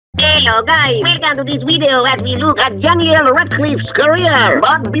Hello guys, welcome to this video as we look at Jacob Radcliffe's career.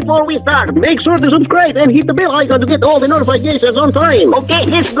 But before we start, make sure to subscribe and hit the bell icon to get all the notifications on time. Okay,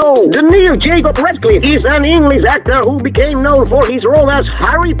 let's go. The new Jacob Radcliffe is an English actor who became known for his role as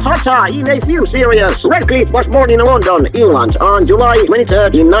Harry Potter in a few series. Radcliffe was born in London, England on July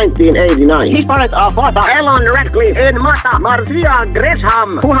 23rd in 1989. His parents are father Alan Radcliffe and mother Marcia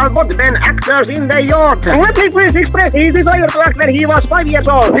Gresham, who have both been actors in the youth. Radcliffe first expressed his desire to act when he was 5 years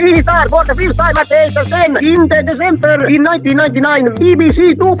old. He starred for the first time at the age of 10 in the December in 1999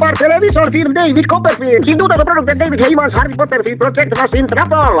 BBC two-part television film David Copperfield. Due to the product David Heyman's Harry Potter film project was in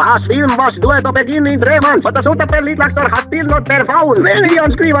trouble, as film was due to begin in 3 months, but the suitable lead actor has still not been found. When he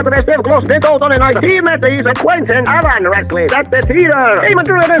on screen at the Steve Close went out on a night, he met his acquaintance Alan Radcliffe at the theater. Heyman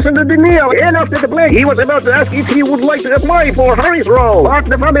drew attention to the Neil, and after the play, he was about to ask if he would like to apply for Harry's role, but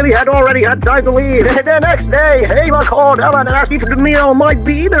the family had already had time to leave. The next day, Heyman called Alan and asked if Neil might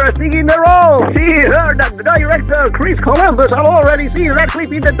be interested in the role. He heard that the director Chris Columbus had already seen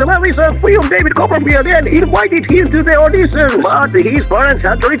Radcliffe in the television film David Copperfield and invited him to the audition, but his parents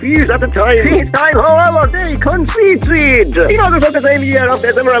had refused at the time. This time, however, they conceded. In August of the same year,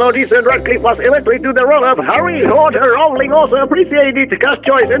 after several auditions, Radcliffe was elected to the role of Harry. Author Rowling also appreciated the cast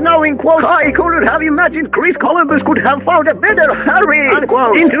choice, and now in quote, "I couldn't have imagined Chris Columbus could have found a better Harry,"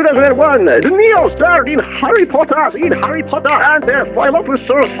 unquote. In 2001, Neil starred in Harry Potter and the Philosopher's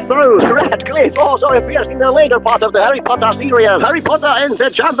Stone. Radcliffe also appears in the later part of the Harry Potter series, Harry Potter and the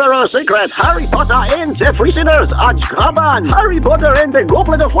Chamber of Secrets, Harry Potter and the Prisoners Azkaban, Harry Potter and the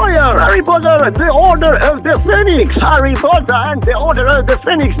Goblet of Fire, Harry Potter and the Order of the Phoenix, Harry Potter and the Order of the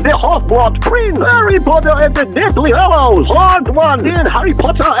Phoenix, the Half-Blood Prince, Harry Potter and the Deathly Hallows Part 1, and Harry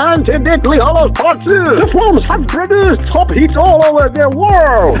Potter and the Deathly Hallows Part 2. The films have produced top hits all over the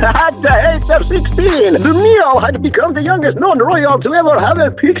world. At the age of 16, Neil had become the youngest non-royal to ever have a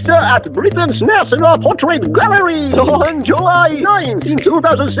picture at Britain's National Portrait Gallery. On July 9th in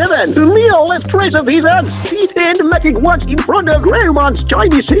 2007, Neil left trace of his hands, feet and magic once in front of Grauman's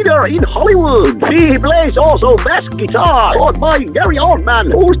Chinese Theater in Hollywood. He plays also bass guitar, taught by Gary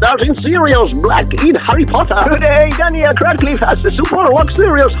Oldman, who stars in Sirius Black in Harry Potter. Today, Daniel Radcliffe has a super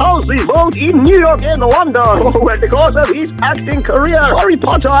luxurious houses both in New York and London. Over the course of his acting career, Harry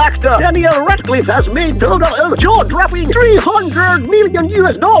Potter actor Daniel Radcliffe has made total of jaw-dropping $300 million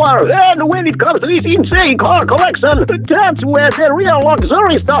US. And when it comes to his insane car collection, that's where the real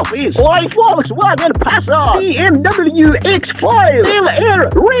luxury stuff is. Like Volkswagen Passat, BMW X5, LR,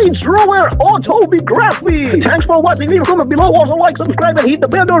 Range Rover Autobiography. Thanks for watching. Leave a comment below. Also like, subscribe, and hit the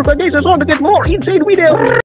bell notifications on to get more insane videos.